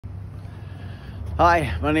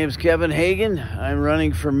Hi, my name is Kevin Hagan. I'm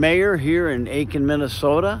running for mayor here in Aiken,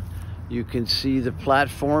 Minnesota. You can see the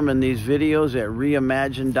platform in these videos at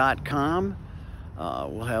reimagine.com.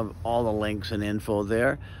 We'll have all the links and info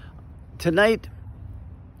there. Tonight,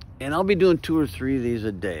 and I'll be doing 2 or 3 of these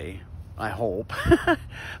a day, I hope.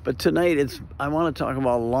 But tonight, I want to talk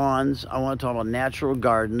about lawns. I want to talk about natural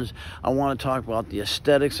gardens. I want to talk about the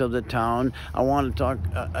aesthetics of the town. I want to talk,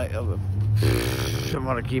 I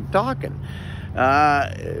want to keep talking.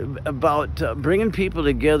 About bringing people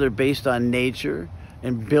together based on nature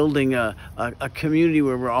and building a community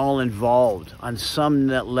where we're all involved on some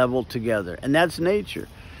level together. And that's nature.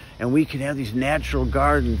 And we can have these natural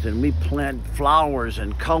gardens and we plant flowers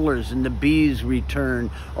and colors and the bees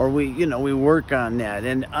return, or we work on that,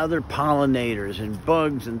 and other pollinators and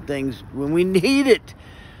bugs and things when we need it.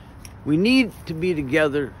 We need to be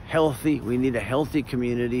together healthy. We need a healthy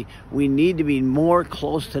community. We need to be more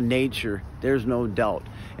close to nature. There's no doubt.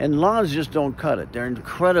 And lawns just don't cut it. They're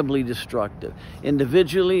incredibly destructive.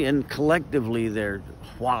 Individually and collectively, they're,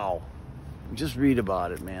 wow. Just read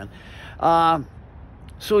about it, man.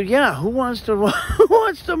 So yeah, who wants to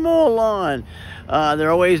mow a lawn? There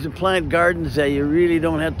are ways to plant gardens that you really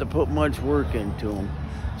don't have to put much work into them.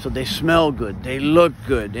 So they smell good, they look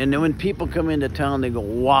good. And then when people come into town, they go,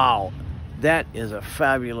 wow, that is a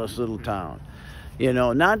fabulous little town. You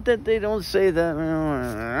know, not that they don't say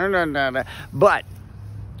that, but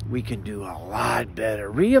we can do a lot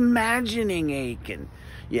better. Reimagining Aiken.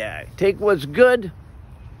 Yeah, take what's good,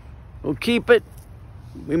 we'll keep it,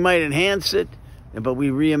 we might enhance it, but we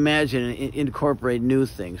reimagine and incorporate new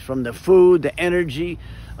things. From the food, the energy,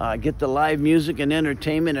 get the live music and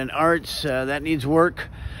entertainment and arts, that needs work.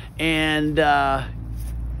 And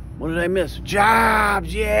what did I miss?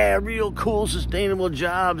 Jobs, yeah, real cool, sustainable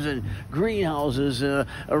jobs and greenhouses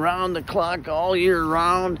around the clock, all year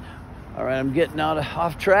round. All right, I'm getting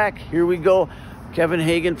off track. Here we go. Kevin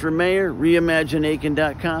Hagan for mayor,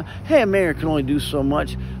 reimagineaiken.com. Hey, a mayor can only do so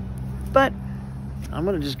much, but I'm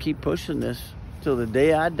going to just keep pushing this till the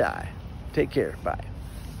day I die. Take care. Bye.